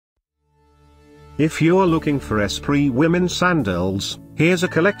If you're looking for Esprit women's sandals, here's a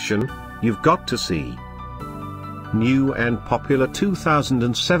collection you've got to see. New and popular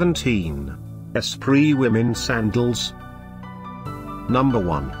 2017 Esprit women's sandals. Number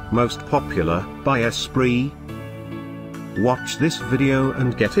 1, most popular, by Esprit. Watch this video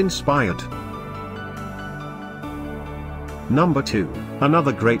and get inspired. Number 2,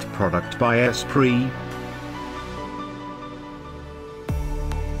 another great product by Esprit.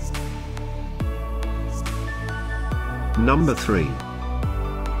 Number 3.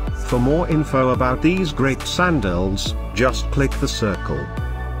 For more info about these great sandals, just click the circle.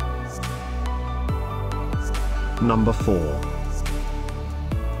 Number 4.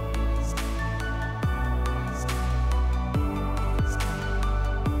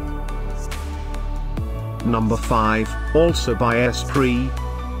 Number 5, also by Esprit.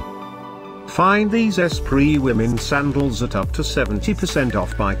 Find these Esprit women's sandals at up to 70%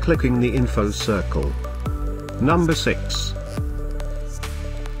 off by clicking the info circle. Number 6.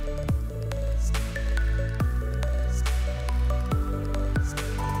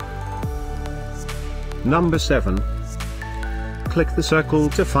 Number 7. Click the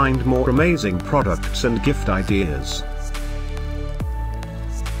circle to find more amazing products and gift ideas.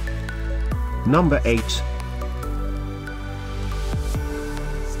 Number 8.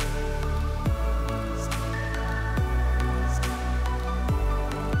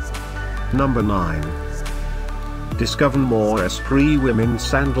 Number 9. Discover more Esprit women's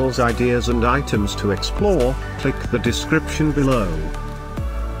sandals ideas and items to explore, click the description below.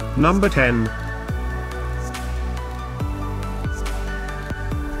 Number 10.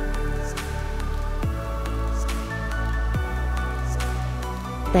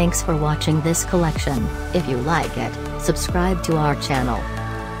 Thanks for watching this collection. If you like it, subscribe to our channel.